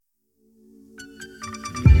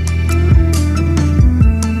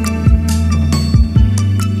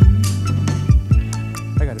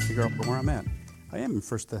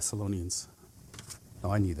First Thessalonians.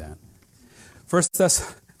 Oh, I knew that. First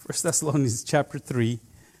Thessalonians chapter 3,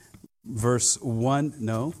 verse 1.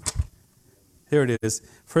 No. Here it is.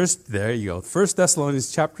 There you go. First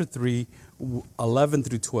Thessalonians chapter 3, 11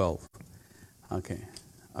 through 12. Okay.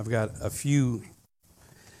 I've got a few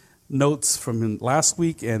notes from last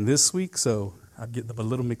week and this week, so I'll get them a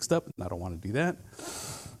little mixed up, and I don't want to do that.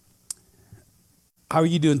 How are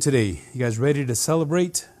you doing today? You guys ready to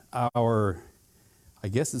celebrate our, I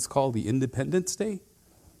guess it's called the Independence Day?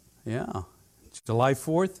 Yeah. July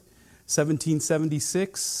 4th,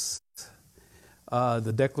 1776,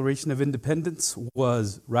 the Declaration of Independence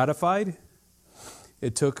was ratified.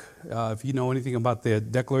 It took, if you know anything about the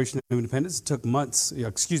Declaration of Independence, it took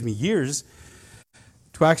years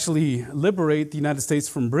to actually liberate the United States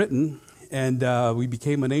from Britain, and we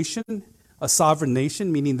became a nation, a sovereign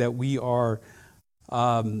nation, meaning that we are,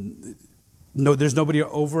 there's nobody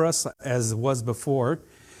over us as was before.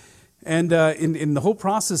 And in the whole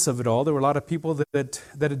process of it all, there were a lot of people that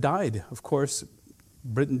had died. Of course,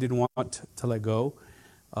 Britain didn't want to let go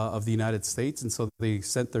of the United States, and so they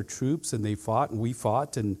sent their troops, and they fought, and we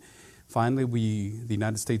fought, and finally the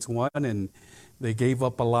United States won, and they gave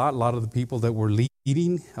up a lot. A lot of the people that were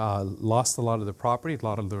leading lost a lot of their property, a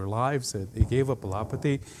lot of their lives. They gave up a lot, but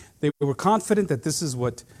they were confident that this is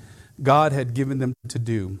what God had given them to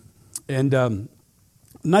do. And I'm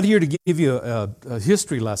not here to give you a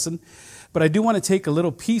history lesson, but I do want to take a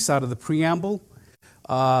little piece out of the preamble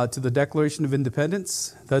to the Declaration of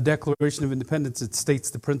Independence. The Declaration of Independence, it states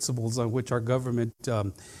the principles on which our government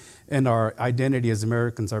and our identity as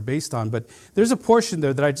Americans are based on. But there's a portion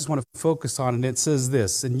there that I just want to focus on, and it says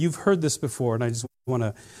this, and you've heard this before, and I just want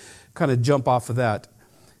to kind of jump off of that.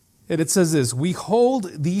 And it says this: we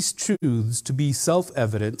hold these truths to be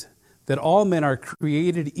self-evident, that all men are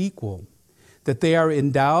created equal, that they are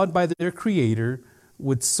endowed by their Creator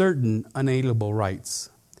with certain unalienable rights,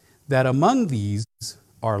 that among these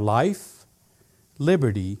are life,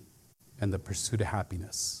 liberty, and the pursuit of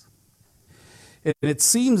happiness. And it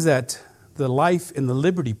seems that the life and the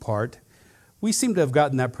liberty part, we seem to have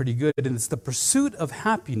gotten that pretty good, and it's the pursuit of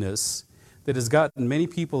happiness that has gotten many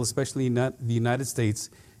people, especially in the United States,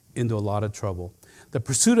 into a lot of trouble. The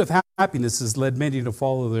pursuit of happiness has led many to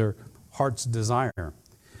follow their heart's desire,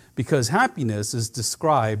 because happiness is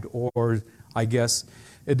described, or I guess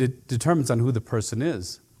it determines on who the person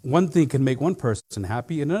is. One thing can make one person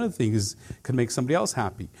happy, and another thing can make somebody else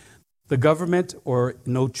happy. The government or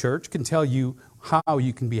no church can tell you how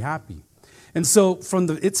you can be happy. And so from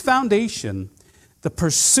its foundation, the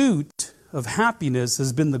pursuit of happiness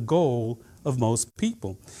has been the goal of most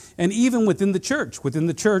people. And even within the church,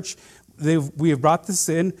 we have brought this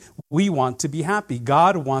in. We want to be happy.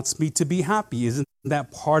 God wants me to be happy. Isn't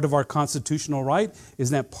that part of our constitutional right?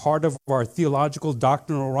 Isn't that part of our theological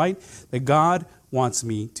doctrinal right? That God wants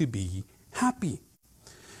me to be happy.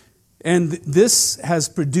 And this has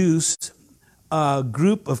produced a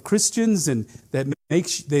group of Christians, and that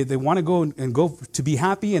they want to go to be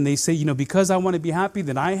happy, and they say, because I want to be happy,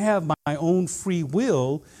 then I have my own free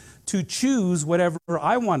will to choose whatever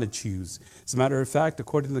I want to choose. As a matter of fact,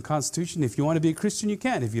 according to the Constitution, if you want to be a Christian, you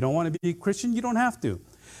can. If you don't want to be a Christian, you don't have to.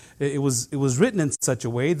 It was written in such a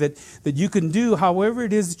way that you can do however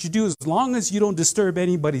it is that you do, as long as you don't disturb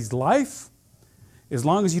anybody's life, as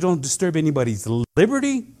long as you don't disturb anybody's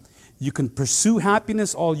liberty. You can pursue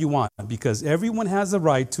happiness all you want, because everyone has a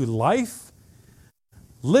right to life,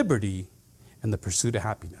 liberty, and the pursuit of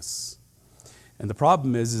happiness. And the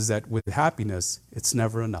problem is that with happiness, it's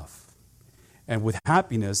never enough. And with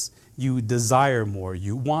happiness, you desire more,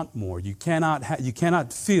 you want more. You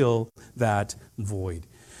cannot fill that void.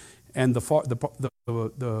 And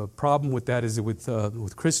the problem with that is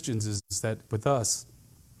with Christians is that with us,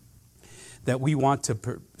 that we want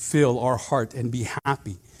to fill our heart and be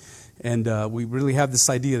happy. And we really have this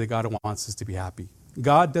idea that God wants us to be happy.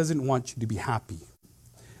 God doesn't want you to be happy.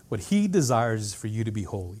 What He desires is for you to be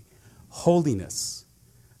holy. Holiness,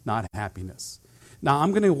 not happiness. Now, I'm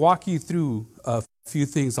going to walk you through a few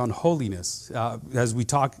things on holiness as we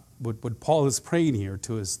talk what Paul is praying here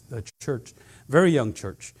to his church, very young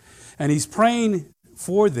church. And he's praying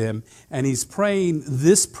for them, and he's praying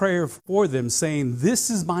this prayer for them, saying, this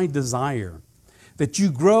is my desire, that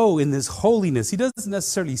you grow in this holiness. He doesn't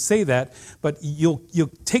necessarily say that, but you'll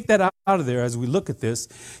take that out of there as we look at this.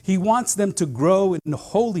 He wants them to grow in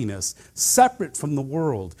holiness, separate from the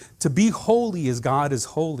world, to be holy as God is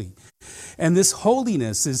holy. And this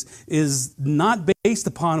holiness is not based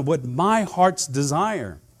upon what my heart's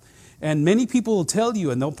desire. And many people will tell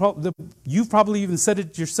you, and you've probably even said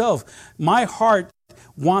it yourself, my heart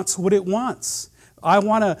wants what it wants. I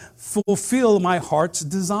want to fulfill my heart's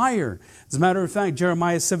desire. As a matter of fact,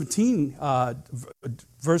 Jeremiah 17,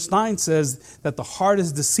 verse 9 says that the heart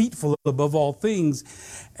is deceitful above all things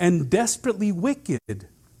and desperately wicked.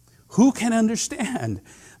 Who can understand?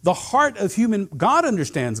 The heart of God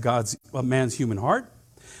understands man's human heart.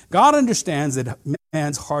 God understands that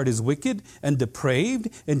man's heart is wicked and depraved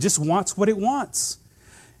and just wants what it wants.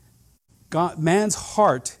 Man's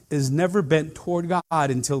heart is never bent toward God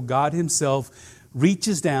until God himself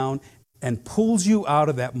reaches down and pulls you out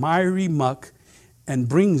of that miry muck and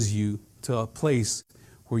brings you to a place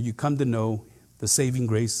where you come to know the saving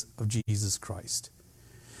grace of Jesus Christ.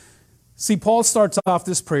 See, Paul starts off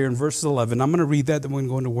this prayer in verse 11. I'm going to read that, then we're going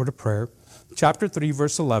to go into a word of prayer. Chapter 3,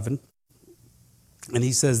 verse 11. And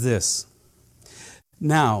he says this,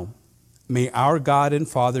 "Now, may our God and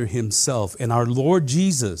Father himself and our Lord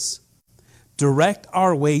Jesus direct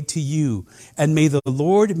our way to you, and may the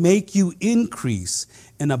Lord make you increase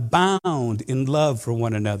and abound in love for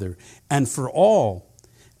one another and for all,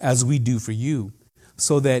 as we do for you,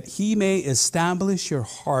 so that he may establish your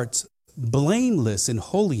hearts blameless in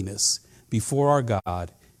holiness before our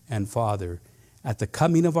God and Father at the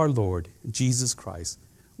coming of our Lord Jesus Christ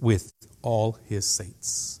with all his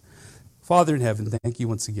saints." Father in heaven, thank you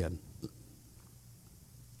once again.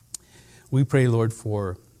 We pray, Lord,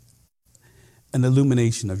 for an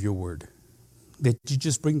illumination of your word, that you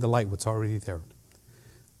just bring the light what's already there.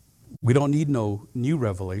 We don't need no new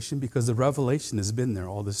revelation because the revelation has been there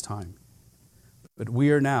all this time. But we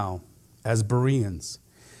are now, as Bereans,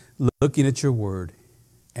 looking at your word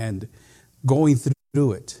and going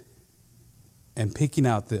through it and picking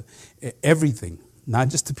out everything, not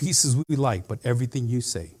just the pieces we like, but everything you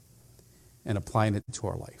say and applying it to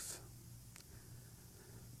our life.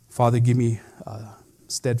 Father, give me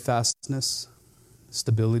steadfastness,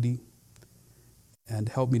 stability, and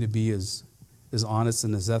help me to be as honest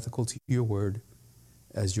and as ethical to your word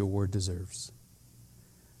as your word deserves.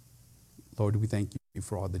 Lord, we thank you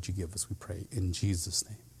for all that you give us, we pray in Jesus'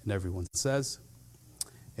 name. And everyone says,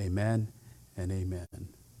 amen and amen.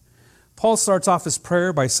 Paul starts off his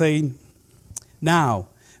prayer by saying, "Now,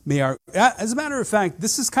 as a matter of fact,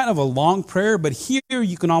 this is kind of a long prayer, but here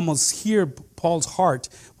you can almost hear Paul's heart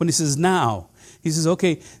when he says, now. He says,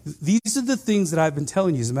 okay, these are the things that I've been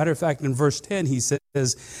telling you. As a matter of fact, in verse 10, he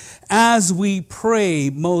says, "As we pray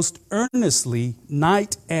most earnestly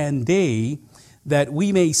night and day, that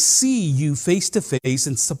we may see you face to face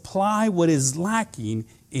and supply what is lacking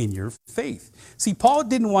in your faith." See, Paul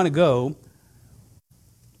didn't want to go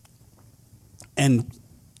and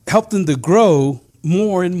help them to grow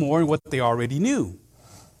more and more in what they already knew.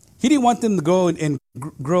 He didn't want them to go and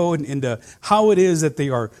grow into how it is that they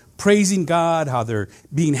are praising God, how they're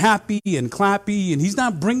being happy and clappy, and he's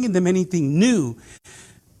not bringing them anything new,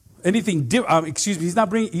 He's not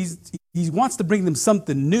bringing. He wants to bring them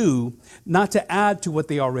something new, not to add to what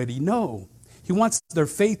they already know. He wants their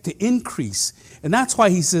faith to increase, and that's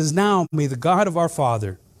why he says, "Now may the God of our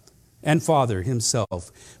Father and Father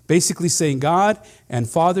himself," basically saying God and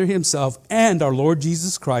Father himself and our Lord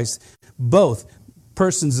Jesus Christ, both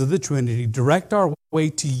persons of the Trinity, direct our way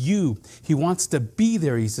to you. He wants to be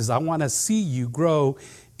there. He says, "I want to see you grow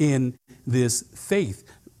in this faith."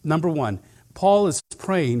 Number one, Paul is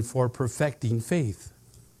praying for perfecting faith.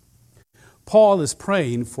 Paul is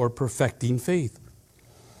praying for perfecting faith.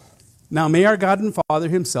 Now, may our God and Father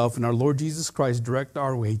himself and our Lord Jesus Christ direct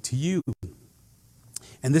our way to you.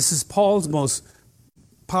 And this is Paul's most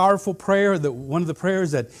powerful prayer, one of the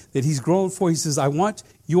prayers that he's grown for. He says, "I want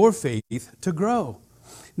your faith to grow."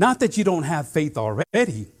 Not that you don't have faith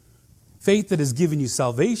already, faith that has given you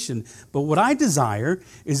salvation, but what I desire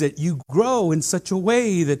is that you grow in such a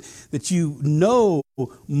way that you know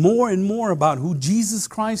more and more about who Jesus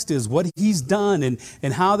Christ is, what he's done,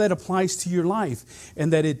 and how that applies to your life,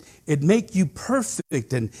 and that it make you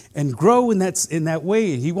perfect and grow in that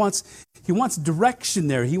way. He wants direction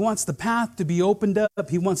there. He wants the path to be opened up.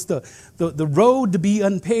 He wants the road to be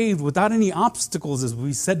unpaved without any obstacles, as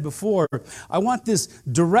we said before. I want this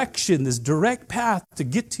direction, this direct path to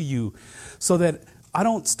get to you so that I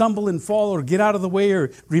don't stumble and fall or get out of the way.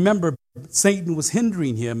 Or remember, Satan was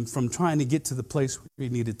hindering him from trying to get to the place where he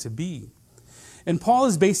needed to be. And Paul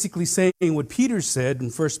is basically saying what Peter said in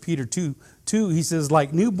 1 Peter 2. He says,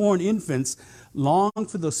 "Like newborn infants, long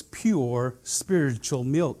for this pure spiritual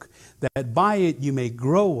milk, that by it you may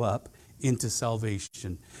grow up into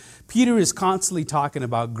salvation." Peter is constantly talking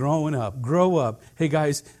about growing up, grow up. Hey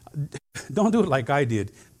guys, Don't do it like I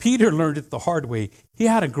did. Peter learned it the hard way. He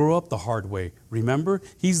had to grow up the hard way. Remember?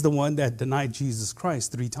 He's the one that denied Jesus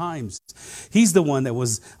Christ 3 times. He's the one that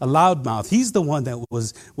was a loudmouth. He's the one that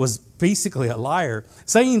was basically a liar,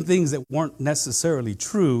 saying things that weren't necessarily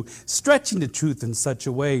true, stretching the truth in such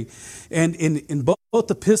a way. And in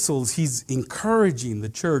both epistles, he's encouraging the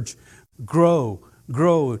church, grow.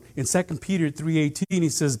 In 2 Peter 3:18, he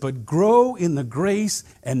says, but grow in the grace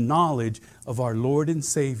and knowledge of our Lord and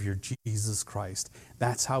Savior, Jesus Christ.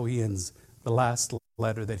 That's how he ends the last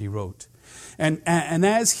letter that he wrote. And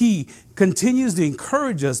as he continues to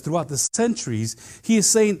encourage us throughout the centuries, he is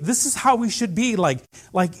saying this is how we should be, like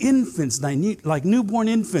infants, like newborn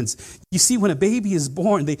infants. You see, when a baby is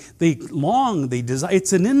born, they long, they desire.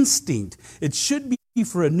 It's an instinct. It should be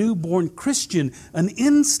for a newborn Christian an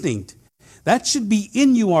instinct. That should be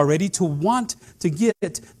in you already to want to get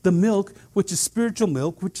the milk, which is spiritual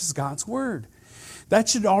milk, which is God's word. That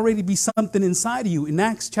should already be something inside of you. In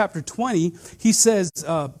Acts chapter 20, he says,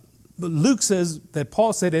 Luke says that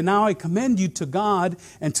Paul said, and now I commend you to God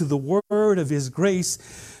and to the word of his grace,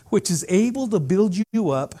 which is able to build you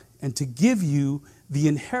up and to give you the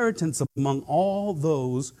inheritance among all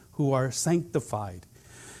those who are sanctified.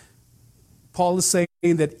 Paul is saying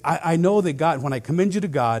that I know that God, when I commend you to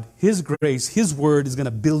God, his grace, his word is going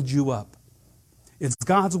to build you up. It's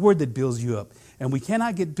God's word that builds you up. And we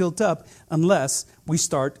cannot get built up unless we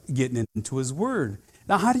start getting into his word.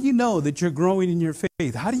 Now, how do you know that you're growing in your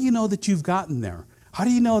faith? How do you know that you've gotten there? How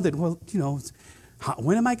do you know that,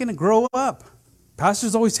 when am I going to grow up?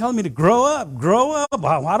 Pastor's always telling me to grow up, grow up.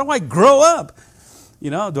 How do I grow up?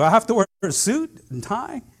 Do I have to wear a suit and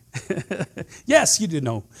tie? Yes, you do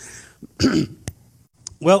know.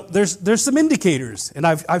 Well, there's some indicators, and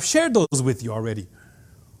I've shared those with you already.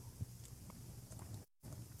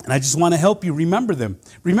 And I just want to help you remember them.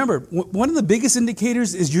 Remember, one of the biggest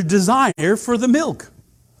indicators is your desire for the milk.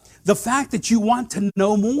 The fact that you want to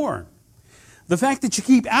know more. The fact that you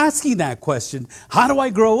keep asking that question, how do I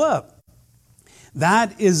grow up?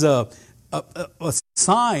 That is a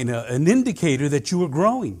sign, an indicator that you are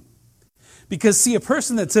growing. Because see, a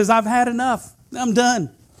person that says, I've had enough, I'm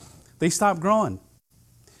done, they stop growing.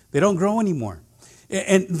 They don't grow anymore.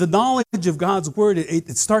 And the knowledge of God's word,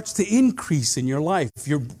 it starts to increase in your life.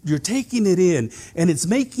 You're taking it in, and it's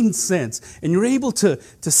making sense. And you're able to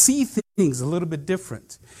see things a little bit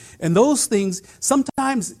different. And those things,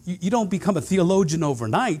 sometimes you don't become a theologian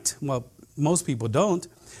overnight. Well, most people don't.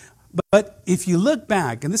 But if you look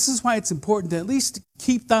back, and this is why it's important to at least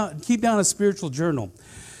keep down a spiritual journal.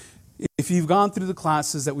 If you've gone through the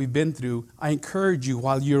classes that we've been through, I encourage you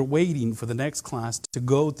while you're waiting for the next class to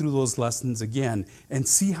go through those lessons again and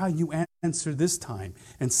see how you answer this time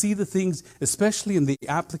and see the things, especially in the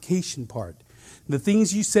application part, the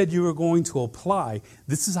things you said you were going to apply.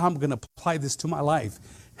 This is how I'm going to apply this to my life.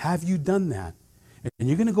 Have you done that? And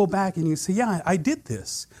you're going to go back and you say, yeah, I did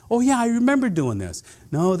this. Oh, yeah, I remember doing this.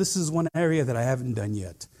 No, this is one area that I haven't done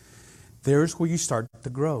yet. There's where you start to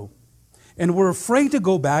grow. And we're afraid to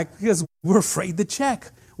go back because we're afraid to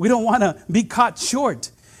check. We don't want to be caught short.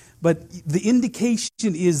 But the indication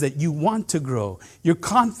is that you want to grow. Your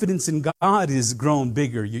confidence in God is grown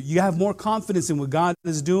bigger. You have more confidence in what God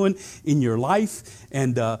is doing in your life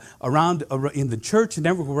and around in the church and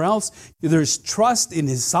everywhere else. There's trust in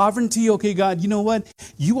his sovereignty. Okay, God, you know what?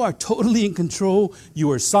 You are totally in control.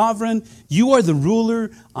 You are sovereign. You are the ruler.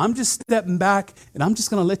 I'm just stepping back and I'm just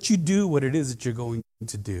going to let you do what it is that you're going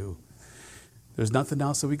to do. There's nothing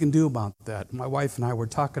else that we can do about that. My wife and I were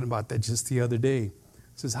talking about that just the other day.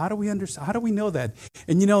 Says, how do we understand? How do we know that?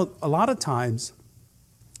 And a lot of times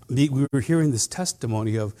we were hearing this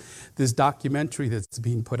testimony of this documentary that's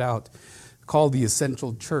being put out called The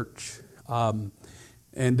Essential Church. I'll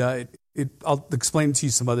explain it to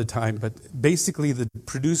you some other time. But basically the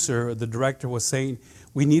producer, the director was saying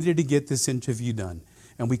we needed to get this interview done.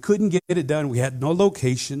 And we couldn't get it done. We had no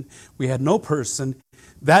location. We had no person.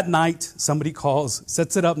 That night, somebody calls,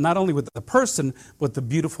 sets it up not only with the person, but the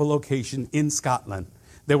beautiful location in Scotland.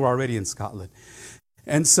 They were already in Scotland.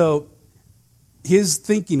 And so his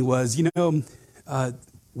thinking was,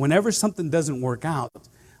 whenever something doesn't work out,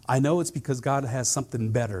 I know it's because God has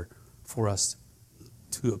something better for us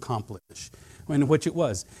to accomplish. Which it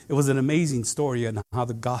was. It was an amazing story on how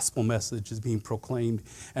the gospel message is being proclaimed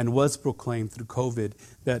and was proclaimed through COVID,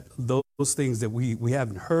 that those things that we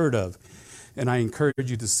haven't heard of. And I encourage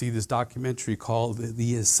you to see this documentary called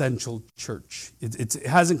The Essential Church. It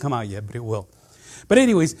hasn't come out yet, but it will. But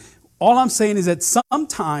anyways, all I'm saying is that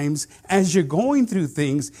sometimes as you're going through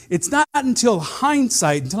things, it's not until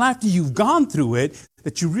hindsight, until after you've gone through it,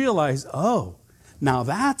 that you realize, oh, now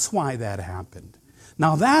that's why that happened.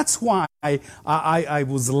 Now that's why I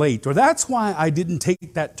was late, or that's why I didn't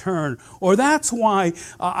take that turn, or that's why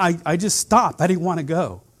I just stopped. I didn't want to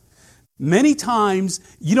go. Many times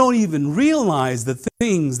you don't even realize the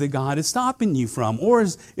things that God is stopping you from, or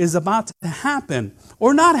is about to happen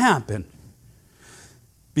or not happen,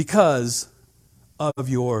 because of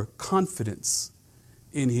your confidence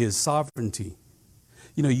in His sovereignty.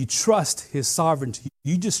 You know, you trust His sovereignty.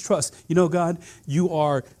 You just trust. You know, God, you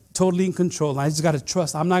are totally in control. I just got to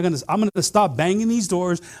trust. I'm going to stop banging these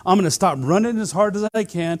doors. I'm going to stop running as hard as I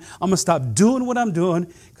can. I'm going to stop doing what I'm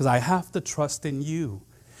doing because I have to trust in you.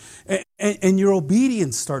 And your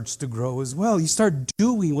obedience starts to grow as well. You start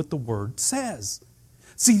doing what the Word says.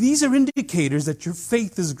 See, these are indicators that your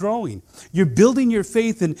faith is growing. You're building your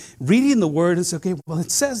faith and reading the Word and say, okay, well,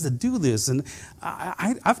 it says to do this. And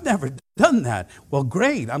I've never done that. Well,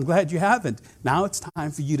 great. I'm glad you haven't. Now it's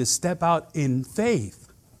time for you to step out in faith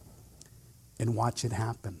and watch it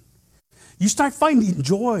happen. You start finding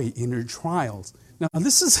joy in your trials. Now,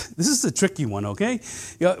 this is a tricky one, okay?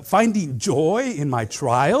 Finding joy in my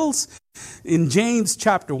trials. In James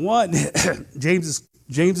chapter 1, James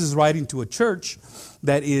is writing to a church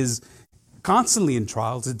that is constantly in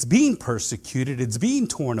trials. It's being persecuted. It's being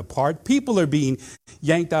torn apart. People are being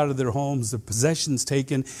yanked out of their homes, their possessions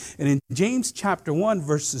taken. And in James chapter 1,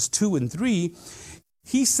 verses 2 and 3,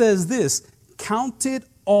 he says this, "Count it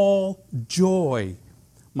all joy,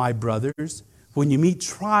 my brothers, when you meet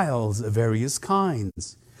trials of various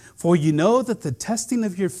kinds. For you know that the testing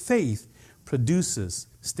of your faith produces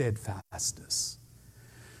steadfastness."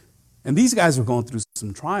 And these guys were going through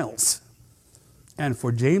some trials. And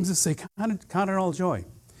for James to say, count it all joy.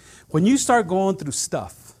 When you start going through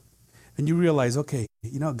stuff and you realize, okay,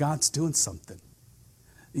 you know, God's doing something.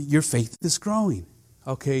 Your faith is growing.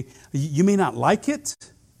 Okay, you may not like it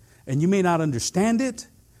and you may not understand it,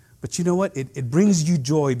 but you know what? It brings you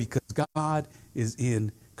joy because God is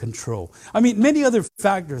in control. I mean, many other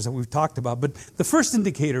factors that we've talked about, but the first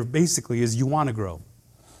indicator basically is you want to grow.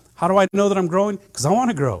 How do I know that I'm growing? Because I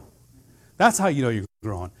want to grow. That's how you know you're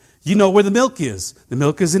growing. You know where the milk is. The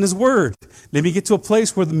milk is in His Word. Let me get to a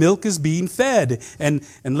place where the milk is being fed and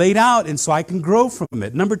laid out, and so I can grow from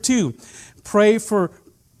it. Number 2, pray for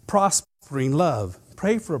prospering love.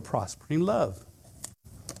 Pray for a prospering love.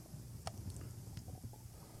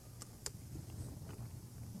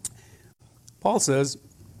 Paul says,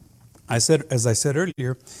 as I said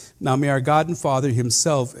earlier, now may our God and Father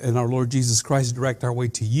Himself and our Lord Jesus Christ direct our way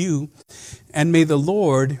to you, and may the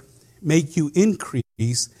Lord make you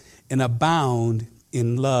increase and abound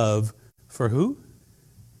in love for who?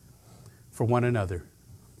 For one another.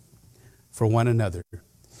 For one another.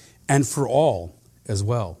 And for all as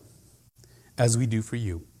well, as we do for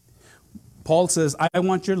you. Paul says, I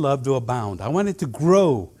want your love to abound. I want it to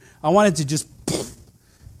grow. I want it to just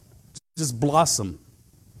blossom.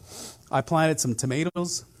 I planted some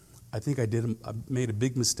tomatoes. I think I made a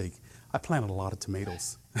big mistake. I planted a lot of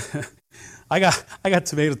tomatoes. I got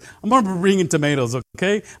tomatoes. I'm going to be bringing tomatoes,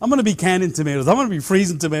 okay? I'm going to be canning tomatoes. I'm going to be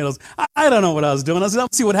freezing tomatoes. I don't know what I was doing. I said,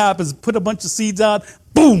 let's see what happens. Put a bunch of seeds out.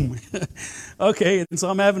 Boom! Okay, and so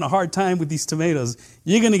I'm having a hard time with these tomatoes.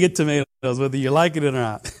 You're going to get tomatoes whether you like it or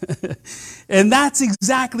not. And that's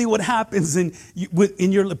exactly what happens in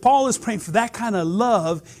your. Paul is praying for that kind of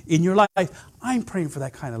love in your life. I'm praying for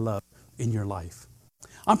that kind of love in your life.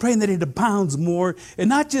 I'm praying that it abounds more, and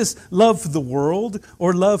not just love for the world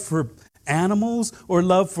or love for animals or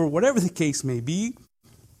love for whatever the case may be,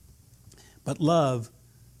 but love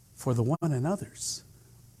for the one another's.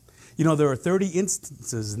 You know, there are 30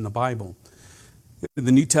 instances in the Bible, in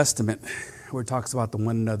the New Testament, where it talks about the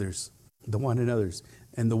one another's. And the one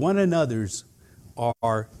another's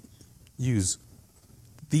are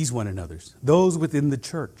these one another's, those within the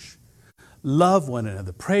church. Love one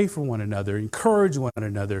another, pray for one another, encourage one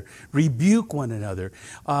another, rebuke one another,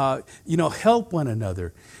 help one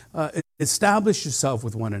another, establish yourself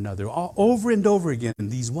with one another. Over and over again,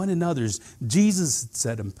 these one another's, Jesus had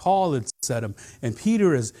said them, Paul had said them, and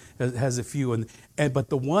Peter has a few. But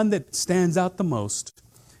the one that stands out the most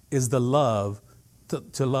is the love,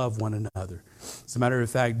 to love one another. As a matter of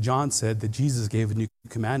fact, John said that Jesus gave a new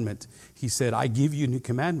commandment. He said, I give you a new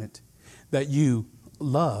commandment, that you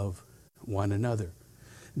love one another.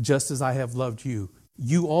 Just as I have loved you,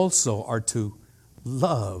 you also are to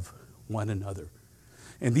love one another.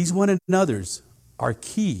 And these one another's are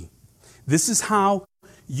key. This is how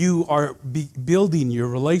you are building your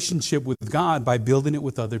relationship with God, by building it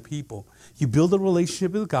with other people. You build a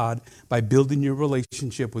relationship with God by building your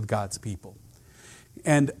relationship with God's people.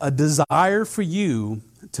 And a desire for you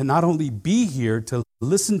to not only be here to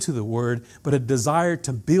listen to the word, but a desire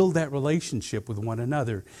to build that relationship with one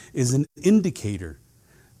another is an indicator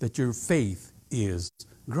that your faith is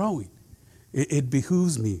growing. It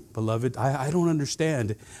behooves me, beloved. I don't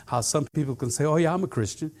understand how some people can say, oh yeah, I'm a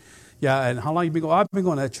Christian. Yeah, and how long you been going? I've been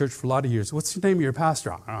going to that church for a lot of years. What's the name of your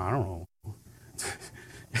pastor? I don't know.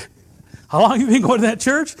 How long have you been going to that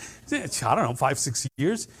church? I don't know, 5, 6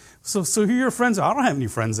 years. So who are your friends? I don't have any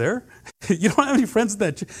friends there. You don't have any friends at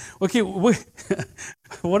that church. Okay, what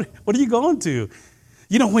are you going to?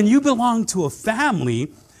 You know, when you belong to a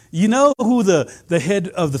family, you know who the head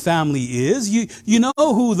of the family is. You know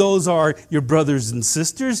who those are, your brothers and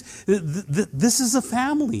sisters. This is a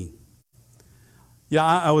family. Yeah,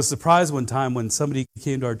 I was surprised one time when somebody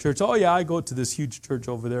came to our church. Oh yeah, I go to this huge church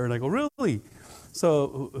over there. And I go, really?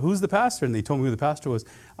 So who's the pastor? And they told me who the pastor was.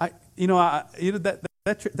 That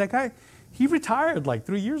guy, he retired like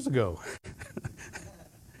 3 years ago.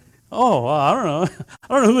 Oh, I don't know. I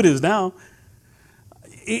don't know who it is now.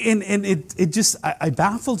 And it just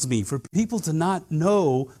baffles me for people to not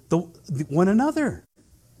know one another,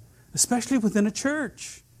 especially within a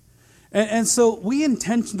church. And so we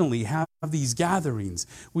intentionally have these gatherings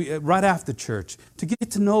right after church to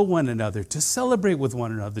get to know one another, to celebrate with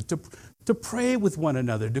one another, to pray with one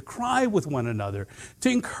another, to cry with one another, to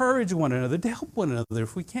encourage one another, to help one another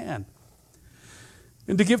if we can,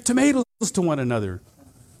 and to give tomatoes to one another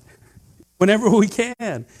whenever we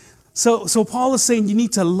can. So Paul is saying you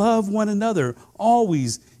need to love one another,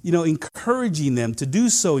 always, encouraging them to do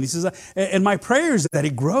so. And he says, and my prayer is that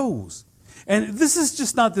it grows. And this is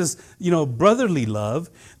just not this, brotherly love.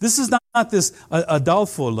 This is not this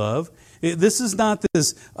Adolfo love. This is not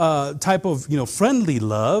this type of, friendly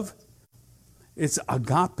love. It's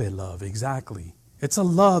agape love, exactly. It's a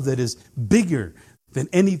love that is bigger than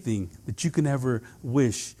anything that you can ever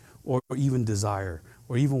wish or even desire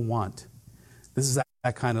or even want. This is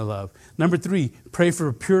that kind of love. Number 3, pray for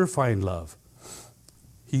a purifying love.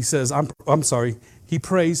 He says, he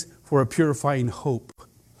prays for a purifying hope.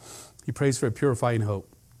 He prays for a purifying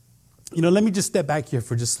hope. Let me just step back here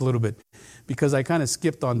for just a little bit because I kind of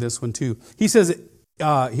skipped on this one too. He says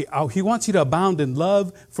he wants you to abound in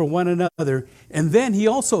love for one another, and then he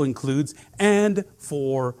also includes and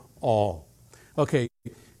for all. Okay,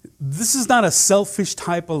 this is not a selfish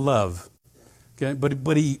type of love. Okay,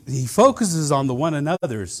 but he focuses on the one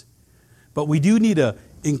another's. But we do need to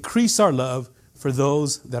increase our love for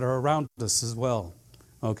those that are around us as well.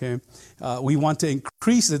 Okay, we want to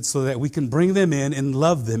increase it so that we can bring them in and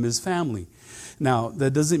love them as family. Now,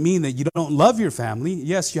 that doesn't mean that you don't love your family.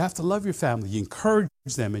 Yes, you have to love your family. You encourage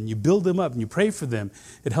them and you build them up and you pray for them.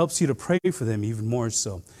 It helps you to pray for them even more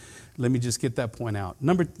so. Let me just get that point out.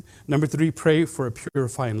 Number 3, pray for a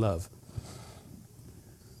purifying love.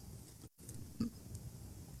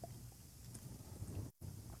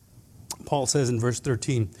 Paul says in verse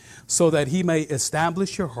 13, so that he may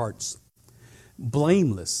establish your hearts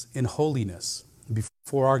blameless in holiness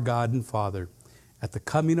before our God and Father at the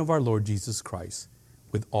coming of our Lord Jesus Christ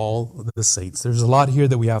with all the saints. There's a lot here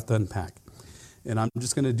that we have to unpack. And I'm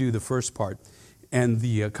just going to do the first part. And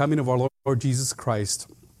the coming of our Lord Jesus Christ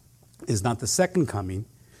is not the second coming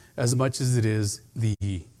as much as it is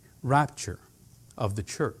the rapture of the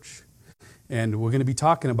church. And we're going to be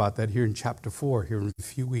talking about that here in chapter 4 here in a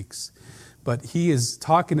few weeks. But he is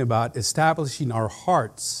talking about establishing our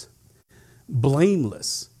hearts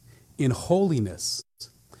blameless in holiness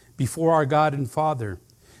before our God and Father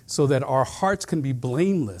so that our hearts can be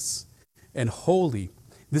blameless and holy.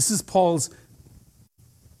 This is Paul's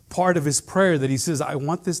part of his prayer that he says, I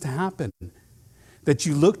want this to happen, that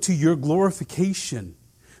you look to your glorification,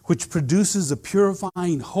 which produces a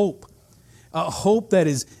purifying hope, a hope that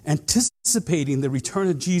is anticipating the return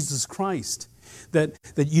of Jesus Christ. That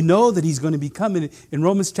you know that he's going to be coming. In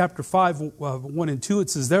Romans chapter 5, 1 and 2, it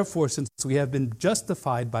says, therefore, since we have been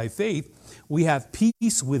justified by faith, we have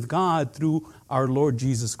peace with God through our Lord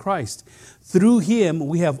Jesus Christ. Through him,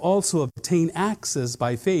 we have also obtained access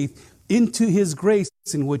by faith into his grace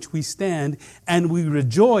in which we stand, and we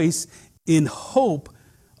rejoice in hope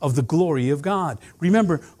of the glory of God.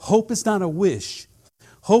 Remember, hope is not a wish.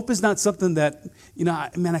 Hope is not something that, I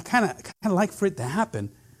kind of like for it to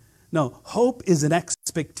happen. No, hope is an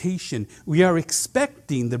expectation. We are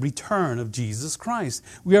expecting the return of Jesus Christ.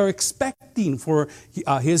 We are expecting for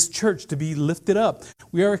his church to be lifted up.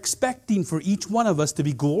 We are expecting for each one of us to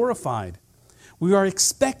be glorified. We are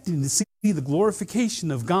expecting to see the glorification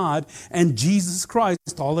of God and Jesus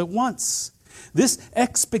Christ all at once. This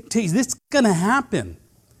expectation, this is going to happen.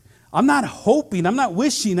 I'm not hoping, I'm not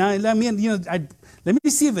wishing. Let me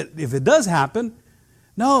see if it does happen.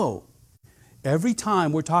 No. Every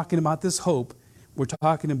time we're talking about this hope, we're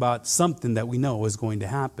talking about something that we know is going to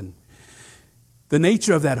happen. The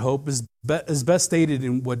nature of that hope is best stated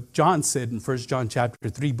in what John said in 1 John chapter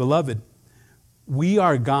 3. Beloved, we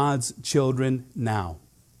are God's children now.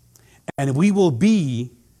 And we will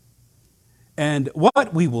be, and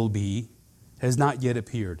what we will be has not yet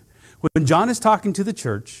appeared. When John is talking to the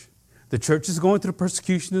church is going through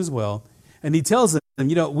persecution as well. And he tells them,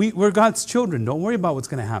 we're God's children. Don't worry about what's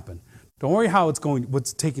going to happen. Don't worry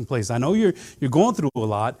what's taking place. I know you're going through a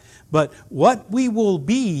lot, but what we will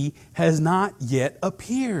be has not yet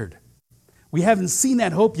appeared. We haven't seen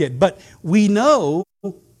that hope yet, but we know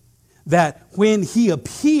that when he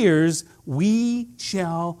appears, we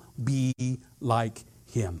shall be like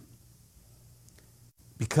him,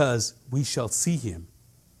 because we shall see him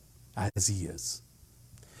as he is.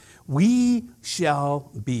 We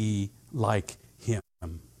shall be like him.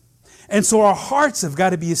 And so our hearts have got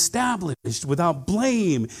to be established without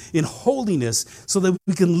blame in holiness so that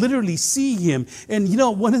we can literally see him. And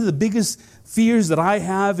one of the biggest fears that I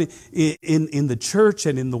have in the church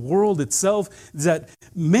and in the world itself is that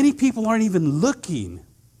many people aren't even looking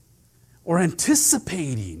or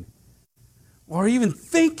anticipating or even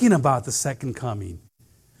thinking about the second coming.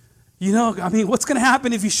 What's going to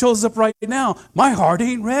happen if he shows up right now? My heart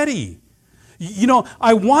ain't ready.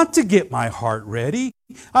 I want to get my heart ready.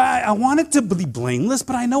 I want it to be blameless,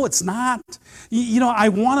 but I know it's not. I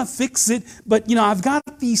want to fix it, but, I've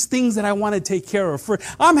got these things that I want to take care of.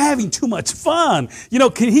 I'm having too much fun.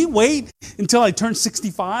 Can he wait until I turn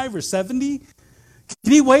 65 or 70? Can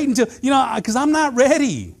he wait until, because I'm not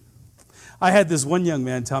ready. I had this one young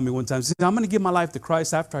man tell me one time, he said, I'm going to give my life to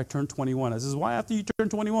Christ after I turn 21. I says, why after you turn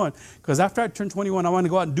 21? Because after I turn 21, I want to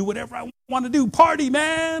go out and do whatever I want to do. Party,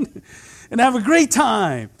 man, and have a great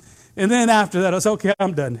time. And then after that, I was okay,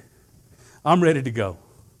 I'm done. I'm ready to go.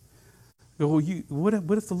 Well, what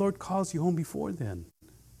if the Lord calls you home before then?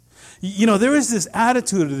 There is this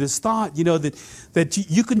attitude or this thought, that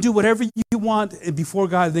you can do whatever you want before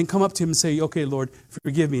God, and then come up to him and say, okay, Lord,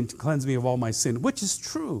 forgive me and cleanse me of all my sin, which is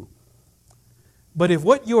true. But if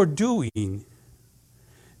what you're doing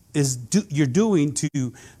is you're doing to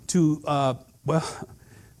do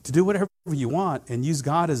whatever you want and use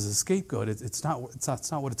God as a scapegoat, it's not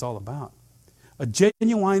what it's all about. A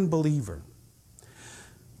genuine believer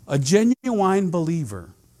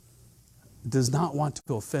does not want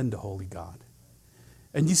to offend a holy God.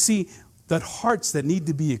 And you see, that hearts that need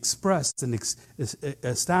to be expressed and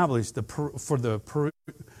established for the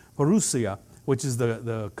parousia, which is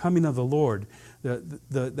the coming of the Lord,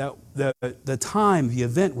 the time, the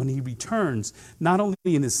event when he returns, not only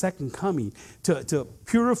in his second coming, to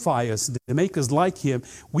purify us, to make us like him,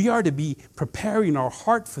 we are to be preparing our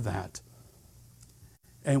heart for that.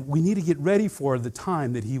 And we need to get ready for the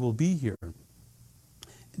time that he will be here. 1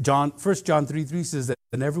 John 3:3 says that,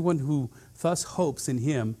 and everyone who thus hopes in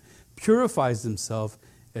him purifies himself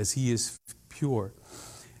as he is pure.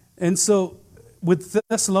 And so with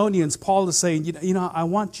Thessalonians, Paul is saying, I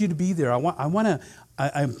want you to be there.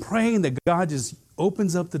 I'm praying that God just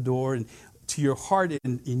opens up the door to your heart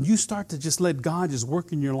and you start to just let God just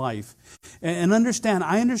work in your life. And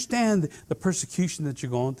I understand the persecution that you're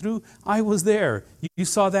going through. I was there. You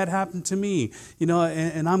saw that happen to me.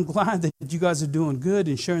 And I'm glad that you guys are doing good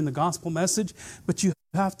and sharing the gospel message. But you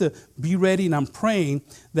have to be ready, and I'm praying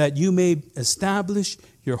that you may establish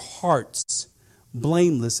your hearts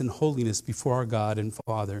blameless in holiness before our God and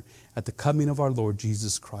Father at the coming of our Lord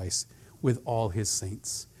Jesus Christ with all his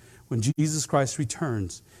saints. When Jesus Christ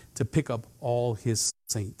returns to pick up all his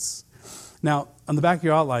saints. Now, on the back of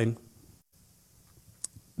your outline,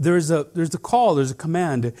 there's a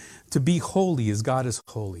command to be holy as God is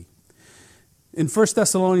holy. In 1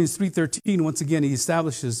 Thessalonians 3:13, once again, he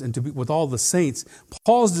establishes, and to be with all the saints,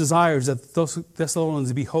 Paul's desire is that those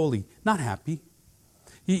Thessalonians be holy, not happy.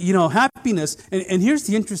 Happiness, and here's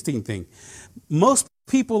the interesting thing. Most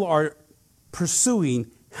people are pursuing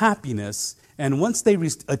happiness, and once they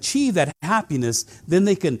achieve that happiness, then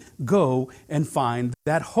they can go and find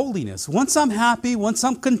that holiness. Once I'm happy, once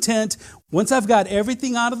I'm content, once I've got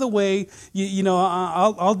everything out of the way,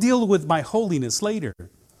 I'll deal with my holiness later.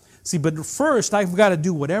 See, but first I've got to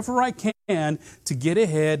do whatever I can to get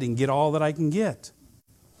ahead and get all that I can get.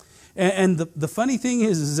 And the funny thing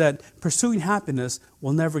is that pursuing happiness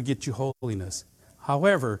will never get you holiness.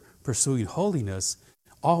 However, pursuing holiness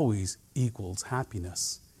always equals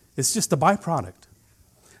happiness. It's just a byproduct.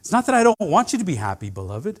 It's not that I don't want you to be happy,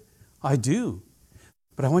 beloved. I do.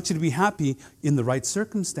 But I want you to be happy in the right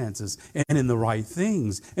circumstances and in the right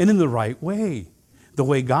things and in the right way. the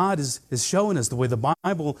way God is showing us, the way the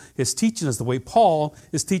Bible is teaching us, the way Paul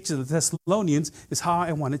is teaching the Thessalonians is how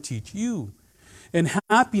I want to teach you. And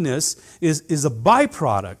happiness is a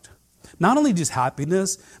byproduct. Not only just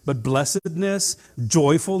happiness, but blessedness,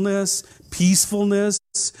 joyfulness, peacefulness,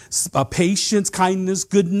 patience, kindness,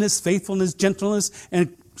 goodness, faithfulness, gentleness,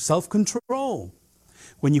 and self-control.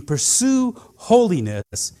 When you pursue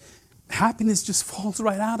holiness, happiness just falls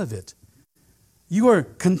right out of it. You are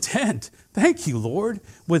content. Thank you, Lord,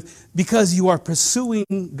 because you are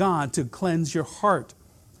pursuing God to cleanse your heart.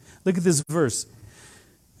 Look at this verse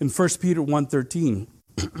in 1 Peter 1:13.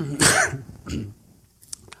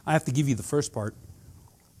 I have to give you the first part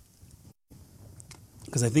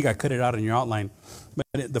because I think I cut it out in your outline.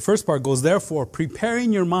 But the first part goes, therefore,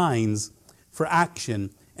 preparing your minds for action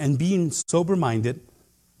and being sober-minded.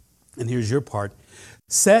 And here's your part.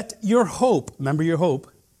 Set your hope, remember your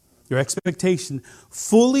hope, your expectation,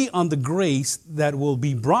 fully on the grace that will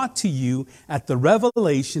be brought to you at the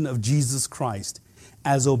revelation of Jesus Christ.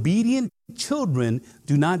 As obedient children,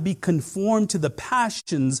 do not be conformed to the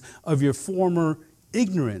passions of your former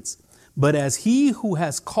ignorance. But as he who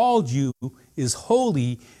has called you is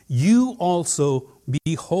holy, you also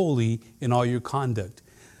be holy in all your conduct.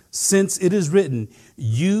 Since it is written,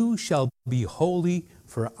 you shall be holy,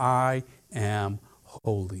 for I am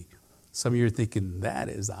holy. Some of you are thinking, that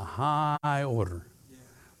is a high order.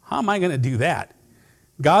 How am I going to do that?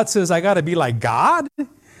 God says I got to be like God?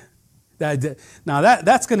 Now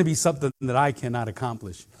that's going to be something that I cannot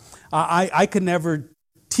accomplish. I could never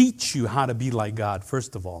teach you how to be like God,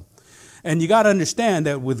 first of all. And you got to understand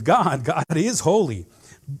that with God, God is holy.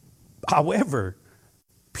 However,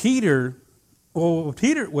 what Peter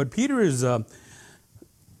is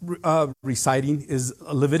reciting is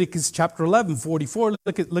Leviticus chapter 11:44.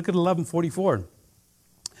 Look at 11:44.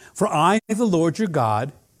 For I am the Lord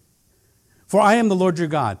your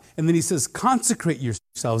God. And then he says, consecrate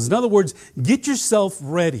yourselves. In other words, get yourself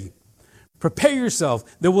ready. Prepare yourself.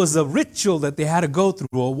 There was a ritual that they had to go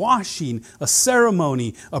through, a washing, a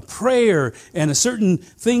ceremony, a prayer, and certain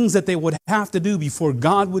things that they would have to do before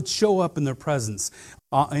God would show up in their presence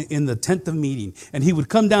in the tent of meeting. And he would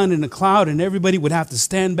come down in a cloud and everybody would have to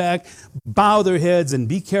stand back, bow their heads and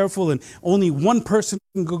be careful. And only one person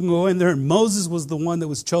can go in there. And Moses was the one that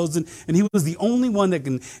was chosen. And he was the only one that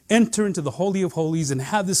can enter into the Holy of Holies and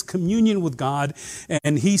have this communion with God.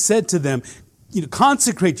 And he said to them,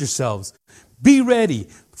 consecrate yourselves. Be ready,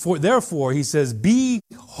 for therefore, he says, be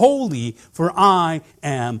holy, for I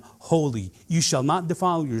am holy. You shall not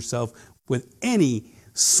defile yourself with any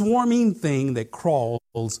swarming thing that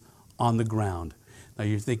crawls on the ground. Now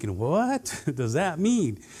you're thinking, what does that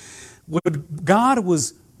mean? What God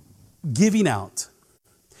was giving out,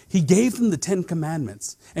 he gave them the 10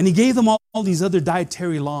 commandments, and he gave them all these other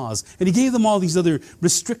dietary laws, and he gave them all these other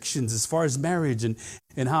restrictions as far as marriage and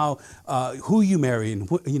how who you marry and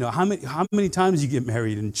how many times you get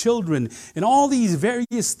married and children and all these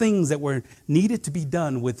various things that were needed to be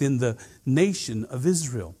done within the nation of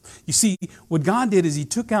Israel. You see, what God did is he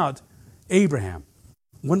took out Abraham,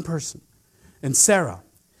 one person, and Sarah.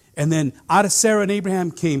 And then out of Sarah and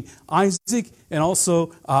Abraham came Isaac and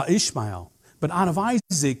also Ishmael. But out of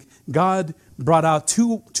Isaac, God brought out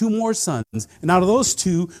two more sons. And out of those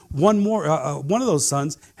two, one of those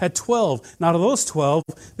sons had 12. And out of those 12,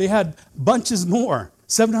 they had bunches more,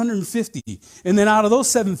 750. And then out of those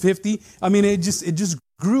 750, it just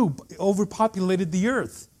grew, overpopulated the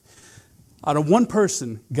earth. Out of one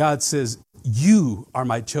person, God says, you are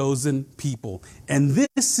my chosen people. And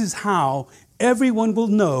this is how everyone will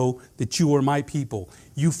know that you are my people.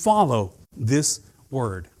 You follow this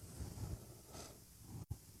word.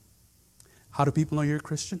 How do people know you're a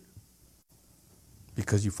Christian?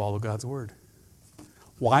 Because you follow God's word.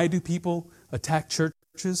 Why do people attack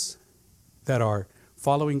churches that are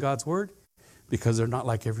following God's word? Because they're not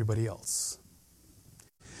like everybody else.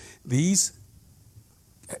 These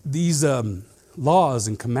laws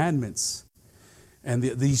and commandments and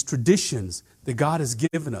these traditions that God has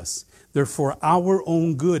given us, they're for our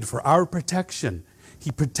own good, for our protection.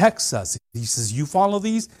 He protects us. He says, you follow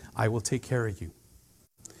these, I will take care of you.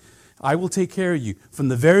 I will take care of you. From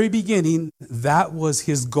the very beginning, that was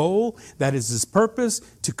his goal. That is his purpose,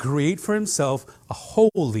 to create for himself a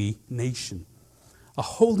holy nation. A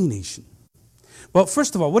holy nation. Well,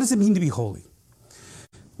 first of all, what does it mean to be holy?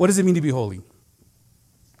 What does it mean to be holy?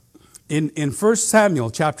 In 1 Samuel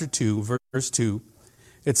chapter 2, verse 2,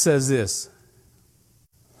 it says this.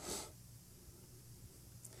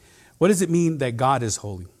 What does it mean that God is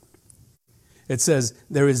holy? It says,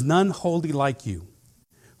 there is none holy like you.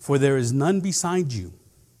 For there is none beside you.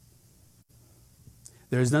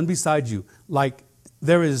 There is none beside you. Like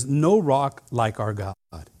there is no rock like our God.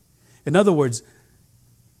 In other words,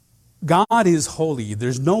 God is holy.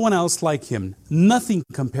 There's no one else like him. Nothing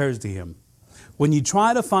compares to him. When you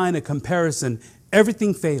try to find a comparison,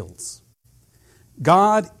 everything fails.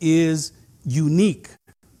 God is unique.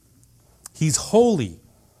 He's holy.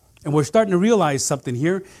 And we're starting to realize something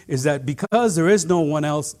here is that because there is no one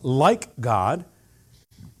else like God,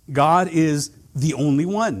 God is the only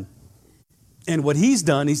one. And what he's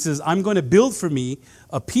done, he says, I'm going to build for me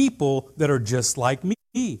a people that are just like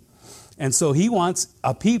me. And so he wants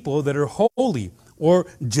a people that are holy or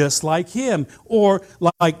just like him or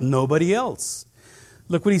like nobody else.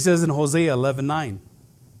 Look what he says in Hosea 11:9.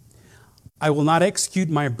 I will not execute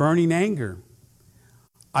my burning anger.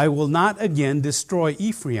 I will not again destroy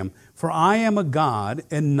Ephraim, for I am a God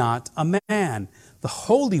and not a man, the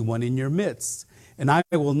Holy One in your midst, and I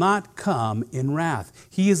will not come in wrath.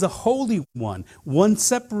 He is a holy one, one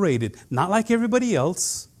separated, not like everybody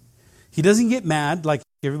else. He doesn't get mad like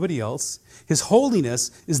everybody else. His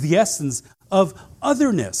holiness is the essence of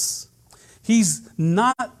otherness. He's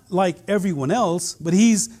not like everyone else, but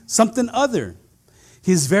he's something other.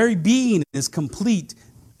 His very being is complete,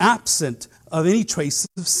 absent of any trace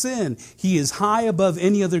of sin. He is high above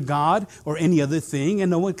any other God or any other thing,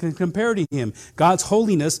 and no one can compare to him. God's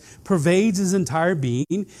holiness pervades his entire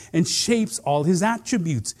being and shapes all his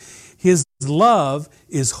attributes. His love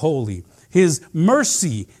is holy. His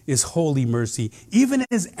mercy is holy mercy. Even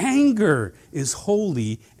his anger is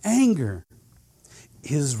holy anger.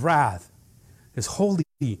 His wrath is holy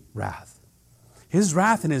wrath. His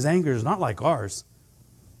wrath and his anger is not like ours,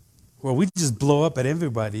 where we just blow up at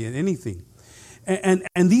everybody and anything. And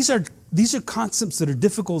these are concepts that are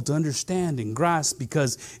difficult to understand and grasp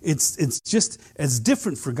because it's just as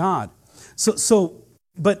different for God.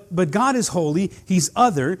 But God is holy. He's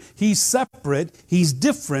other. He's separate. He's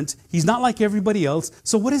different. He's not like everybody else.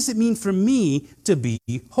 So what does it mean for me to be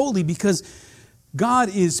holy? Because God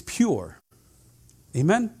is pure.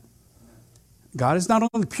 Amen? God is not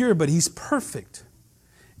only pure, but he's perfect.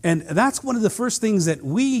 And that's one of the first things that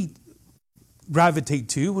we gravitate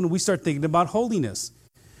to when we start thinking about holiness.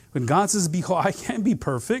 When God says, I can't be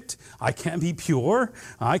perfect. I can't be pure.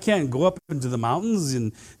 I can't go up into the mountains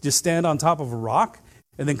and just stand on top of a rock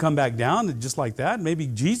and then come back down just like that. Maybe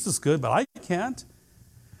Jesus could, but I can't.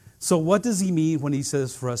 So what does he mean when he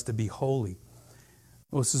says for us to be holy?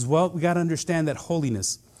 Well, he says, we got to understand that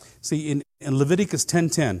holiness. See, in Leviticus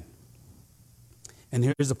 10:10, and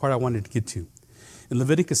here's the part I wanted to get to. In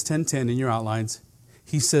Leviticus 10:10 in your outlines,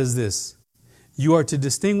 he says this: you are to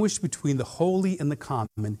distinguish between the holy and the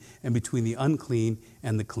common, and between the unclean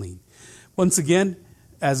and the clean. Once again,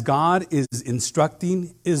 as God is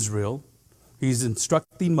instructing Israel, he's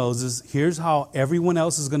instructing Moses, here's how everyone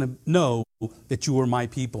else is going to know that you are my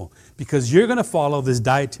people, because you're going to follow this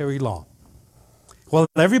dietary law. Well,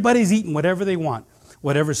 everybody's eating whatever they want,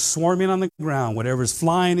 whatever's swarming on the ground, whatever's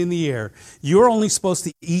flying in the air. You're only supposed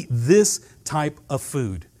to eat this type of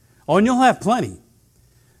food. Oh, and you'll have plenty.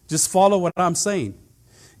 Just follow what I'm saying.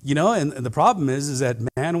 You know, and the problem is that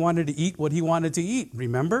man wanted to eat what he wanted to eat.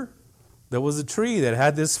 Remember? There was a tree that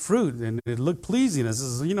had this fruit and it looked pleasing. It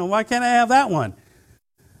says, why can't I have that one?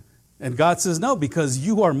 And God says, no, because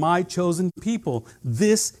you are my chosen people.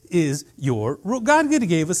 This is your rule. God could have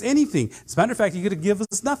gave us anything. As a matter of fact, he could have given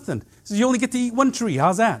us nothing. He says, you only get to eat one tree.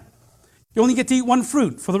 How's that? You only get to eat one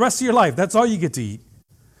fruit for the rest of your life. That's all you get to eat.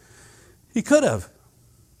 He could have,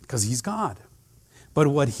 because he's God. But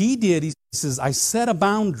what he did, he says, I set a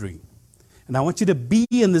boundary, and I want you to be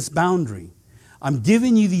in this boundary. I'm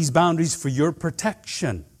giving you these boundaries for your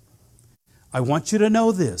protection. I want you to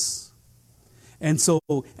know this. And so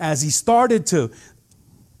as he started to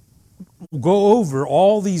go over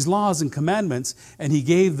all these laws and commandments, and he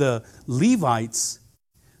gave the Levites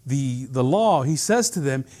the law, he says to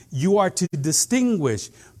them, you are to distinguish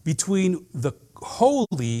between the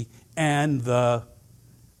holy and the,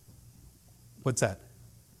 what's that?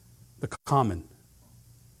 The common.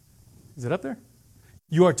 Is it up there?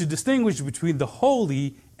 You are to distinguish between the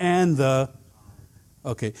holy and the,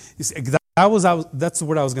 okay. That's the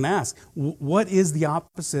word I was going to ask. What is the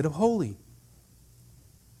opposite of holy?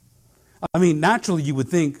 I mean, naturally you would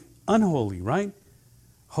think unholy, right?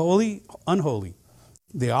 Holy, unholy.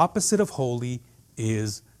 The opposite of holy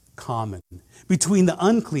is common. Between the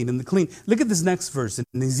unclean and the clean. Look at this next verse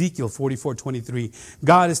in Ezekiel 44:23.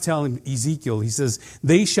 God is telling Ezekiel, he says,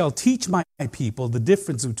 they shall teach my people the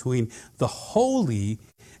difference between the holy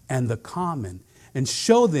and the common, and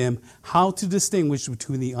show them how to distinguish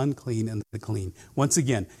between the unclean and the clean. Once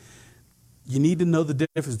again, you need to know the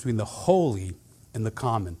difference between the holy and the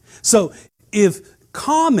common. So if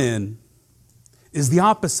common is the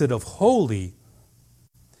opposite of holy,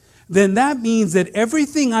 then that means that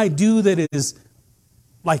everything I do that is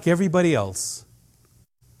like everybody else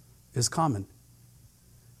is common,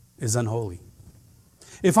 is unholy.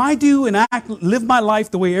 If I do and live my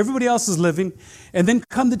life the way everybody else is living, and then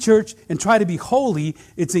come to church and try to be holy,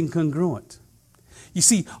 it's incongruent. You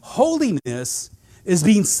see, holiness is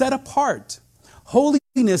being set apart.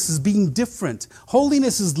 Holiness is being different.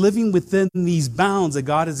 Holiness is living within these bounds that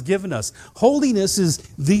God has given us. Holiness is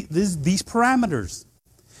these parameters.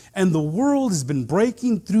 And the world has been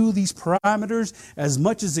breaking through these parameters as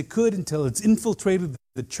much as it could until it's infiltrated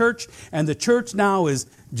the church, and the church now is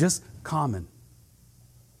just common.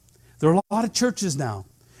 There are a lot of churches now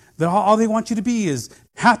that all they want you to be is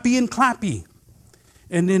happy and clappy,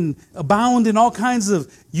 and then abound in all kinds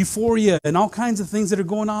of euphoria and all kinds of things that are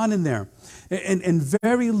going on in there, and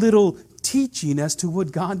very little teaching as to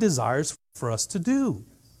what God desires for us to do.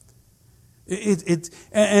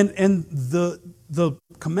 And the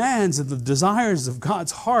commands and the desires of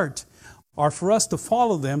God's heart are for us to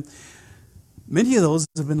follow them. Many of those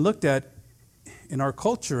have been looked at in our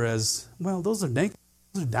culture as, well, those are negative.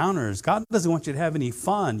 Those are downers. God doesn't want you to have any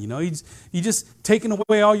fun. He's just taking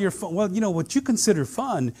away all your fun. Well, what you consider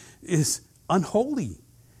fun is unholy.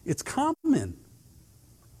 It's common.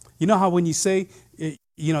 You know how when you say,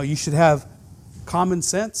 you should have common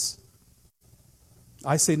sense?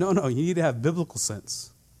 I say, no, you need to have biblical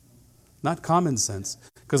sense, not common sense.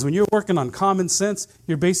 Because when you're working on common sense,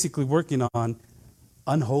 you're basically working on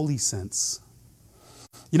unholy sense.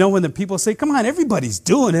 When the people say, come on, everybody's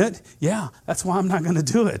doing it. Yeah, that's why I'm not going to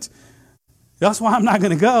do it. That's why I'm not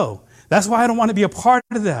going to go. That's why I don't want to be a part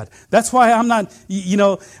of that. That's why I'm not,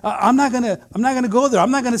 I'm not going to go there.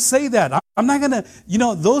 I'm not going to say that. I'm not going to,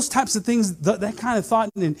 those types of things, that kind of thought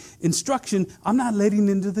and instruction, I'm not letting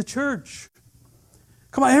into the church.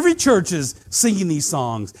 Come on, every church is singing these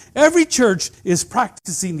songs. Every church is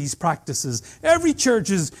practicing these practices. Every church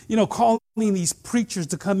is, calling these preachers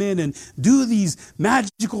to come in and do these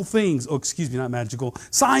magical things. Oh, excuse me, not magical.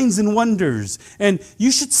 Signs and wonders. And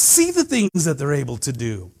you should see the things that they're able to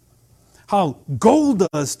do. How gold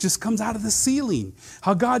dust just comes out of the ceiling.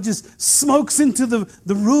 How God just smokes into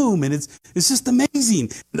the room. And it's just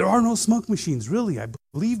amazing. There are no smoke machines, really.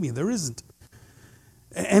 Believe me, there isn't.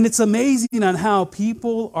 And it's amazing on how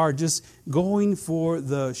people are just going for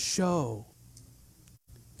the show.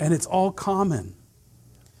 And it's all common.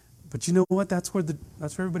 But you know what? That's where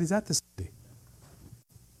everybody's at this day.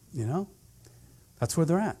 That's where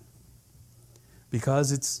they're at.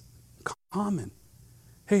 Because it's common.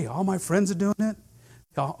 Hey, all my friends are doing it.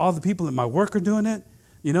 All the people at my work are doing it.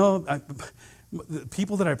 The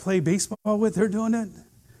people that I play baseball with, they're doing it.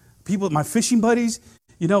 People, my fishing buddies.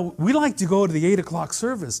 We like to go to the 8 o'clock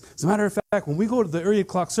service. As a matter of fact, when we go to the 8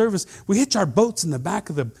 o'clock service, we hitch our boats in the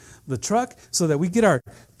back of the truck so that we get our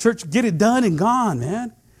church, get it done and gone,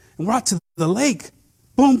 man. And we're out to the lake.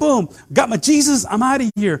 Boom, boom. Got my Jesus, I'm out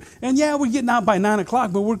of here. And yeah, we're getting out by 9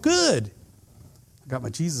 o'clock, but we're good. I got my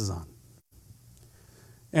Jesus on.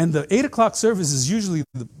 And the 8 o'clock service is usually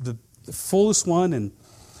the fullest one. And,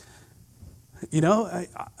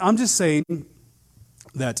 I'm just saying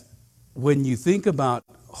that when you think about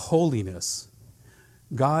holiness,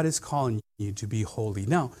 God is calling you to be holy.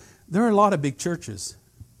 Now, there are a lot of big churches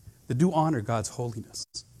that do honor God's holiness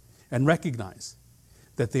and recognize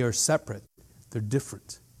that they are separate, they're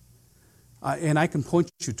different. And I can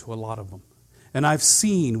point you to a lot of them. And I've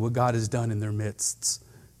seen what God has done in their midst.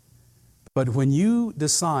 But when you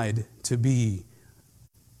decide to be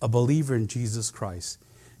a believer in Jesus Christ,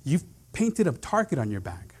 you've painted a target on your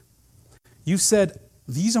back. You've said,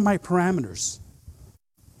 these are my parameters.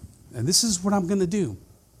 And this is what I'm going to do.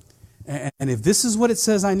 And if this is what it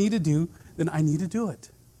says I need to do, then I need to do it.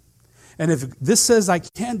 And if this says I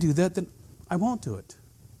can't do that, then I won't do it.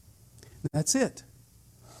 That's it.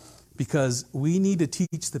 Because we need to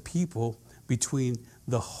teach the people between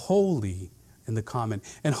the holy and the common.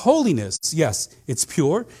 And holiness, yes, it's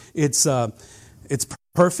pure. It's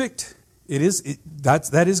perfect.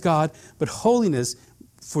 That is God. But holiness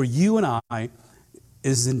for you and I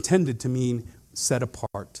is intended to mean set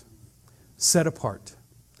apart. Set apart.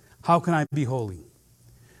 How can I be holy?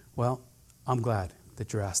 Well, I'm glad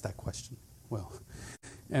that you're asked that question. Well,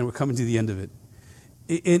 and we're coming to the end of it.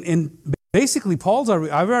 And basically,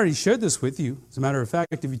 I've already shared this with you. As a matter of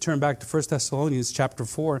fact, if you turn back to 1 Thessalonians chapter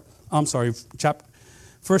 1,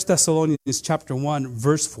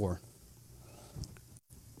 verse 4.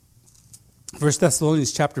 1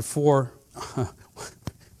 Thessalonians chapter 4,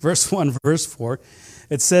 verse 1, verse 4,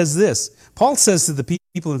 it says this. Paul says to the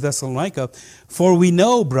people in Thessalonica, "For we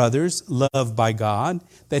know, brothers, loved by God,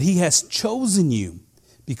 that he has chosen you,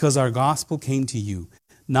 because our gospel came to you,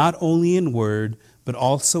 not only in word, but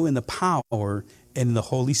also in the power and in the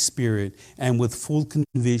Holy Spirit, and with full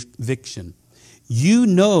conviction. You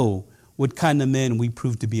know what kind of men we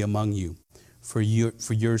prove to be among you for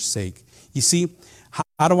your sake." You see,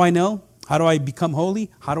 how do I know? How do I become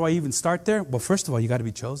holy? How do I even start there? Well, first of all, you got to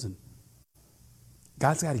be chosen.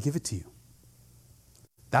 God's got to give it to you.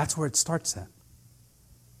 That's where it starts at.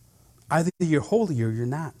 Either you're holy or you're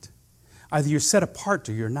not. Either you're set apart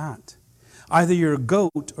or you're not. Either you're a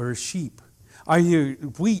goat or a sheep. Either you're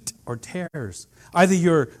wheat or tares. Either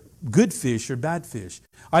you're good fish or bad fish.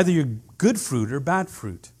 Either you're good fruit or bad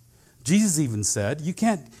fruit. Jesus even said, you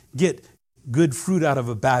can't get good fruit out of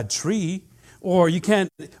a bad tree, or you can't,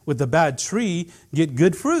 with a bad tree, get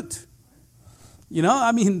good fruit. You know,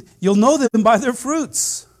 I mean, you'll know them by their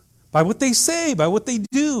fruits, by what they say, by what they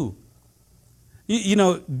do. You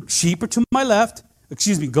know, sheep are to my left,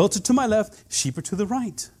 goats are to my left, sheep are to the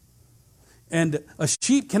right. And a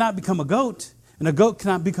sheep cannot become a goat, and a goat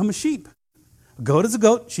cannot become a sheep. A goat is a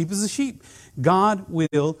goat, sheep is a sheep. God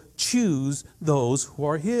will choose those who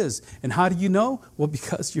are His. And how do you know? Well,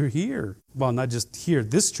 because you're here. Well, not just here,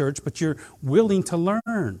 this church, but you're willing to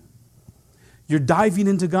learn. You're diving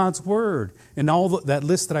into God's Word. And all that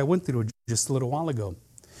list that I went through just a little while ago.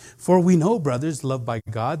 "For we know, brothers, loved by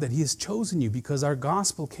God, that He has chosen you, because our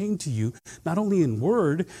gospel came to you, not only in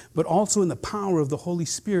word, but also in the power of the Holy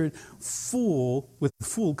Spirit, with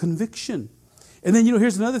full conviction." And then,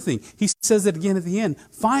 here's another thing. He says that again at the end.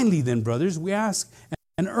 "Finally then, brothers, we ask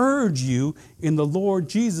and urge you in the Lord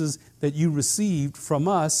Jesus that you received from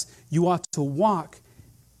us, you ought to walk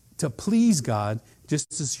to please God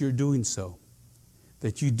just as you're doing so.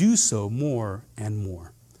 That you do so more and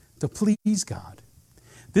more." To please God.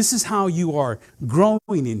 This is how you are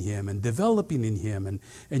growing in Him and developing in Him.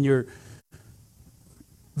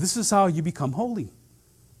 This is how you become holy.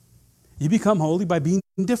 You become holy by being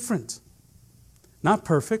different. Not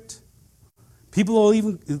perfect. People will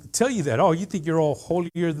even tell you that. "Oh, you think you're all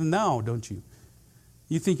holier than thou, don't you?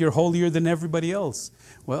 You think you're holier than everybody else."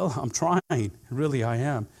 Well, I'm trying. Really, I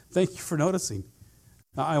am. Thank you for noticing.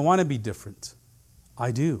 I want to be different.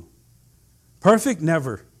 I do. Perfect?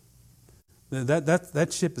 Never. That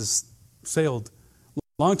ship has sailed a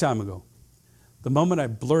long time ago. The moment I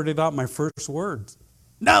blurted out my first words,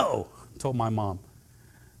 "No," told my mom.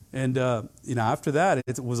 And, after that,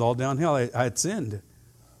 it was all downhill. I had sinned.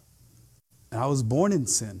 And I was born in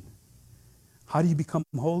sin. How do you become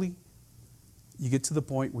holy? You get to the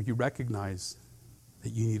point where you recognize that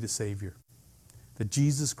you need a Savior. That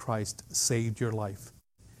Jesus Christ saved your life.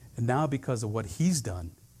 And now because of what He's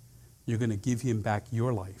done, you're going to give Him back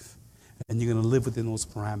your life. And you're going to live within those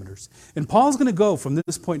parameters. And Paul's going to go from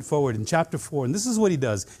this point forward in chapter 4. And this is what he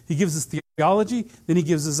does. He gives us theology, then he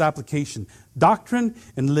gives us application. Doctrine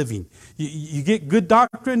and living. You get good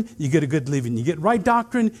doctrine, you get a good living. You get right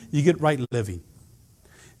doctrine, you get right living.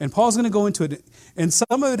 And Paul's going to go into it. And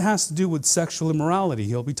some of it has to do with sexual immorality.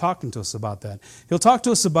 He'll be talking to us about that. He'll talk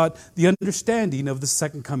to us about the understanding of the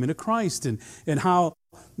second coming of Christ and how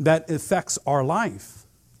that affects our life.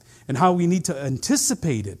 And how we need to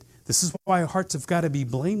anticipate it. This is why our hearts have got to be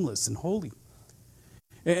blameless and holy.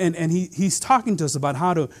 And he's talking to us about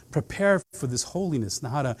how to prepare for this holiness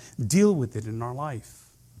and how to deal with it in our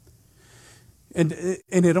life. And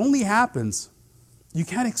it only happens, you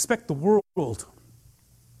can't expect the world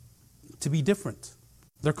to be different.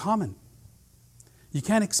 They're common. You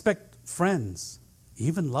can't expect friends,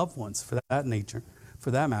 even loved ones for that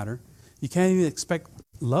matter. You can't even expect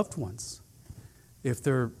loved ones. If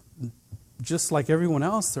they're just like everyone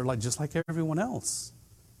else, they're just like everyone else.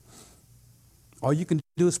 All you can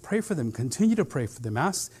do is pray for them. Continue to pray for them.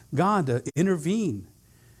 Ask God to intervene,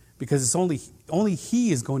 because it's only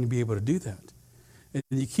He is going to be able to do that. And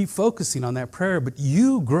you keep focusing on that prayer, but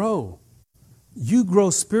you grow. You grow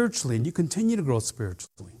spiritually, and you continue to grow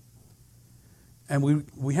spiritually. And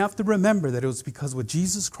we have to remember that it was because what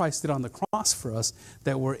Jesus Christ did on the cross for us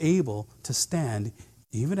that we're able to stand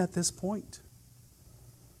even at this point.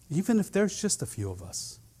 Even if there's just a few of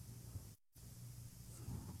us.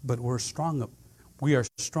 But we're strong. We are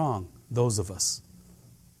strong, those of us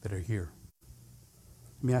that are here.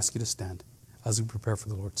 Let me ask you to stand as we prepare for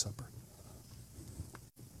the Lord's Supper.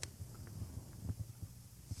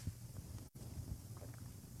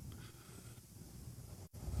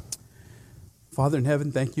 Father in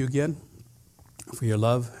heaven, thank you again for your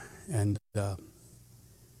love and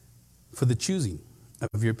for the choosing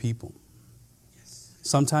of your people.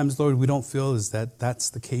 Sometimes, Lord, we don't feel as that that's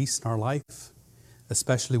the case in our life,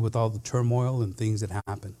 especially with all the turmoil and things that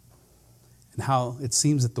happen. And how it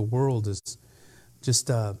seems that the world is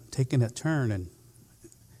just taking a turn and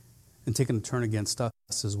taking a turn against us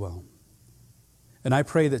as well. And I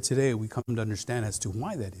pray that today we come to understand as to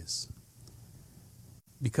why that is.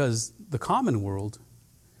 Because the common world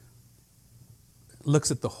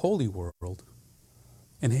looks at the holy world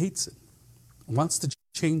and hates it, wants to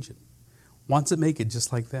change it, wants to make it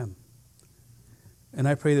just like them. And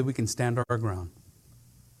I pray that we can stand our ground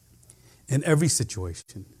in every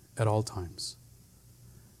situation at all times.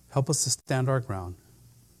 Help us to stand our ground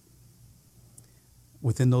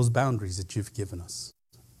within those boundaries that you've given us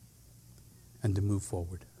and to move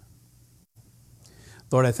forward.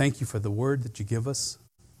 Lord, I thank you for the word that you give us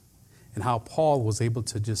and how Paul was able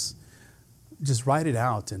to just write it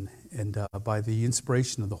out and by the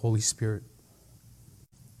inspiration of the Holy Spirit,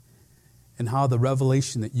 and how the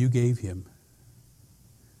revelation that you gave him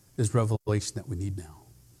is revelation that we need now.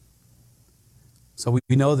 So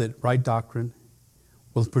we know that right doctrine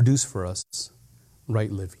will produce for us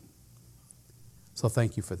right living. So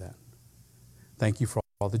thank you for that. Thank you for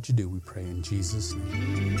all that you do, we pray in Jesus'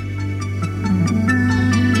 name.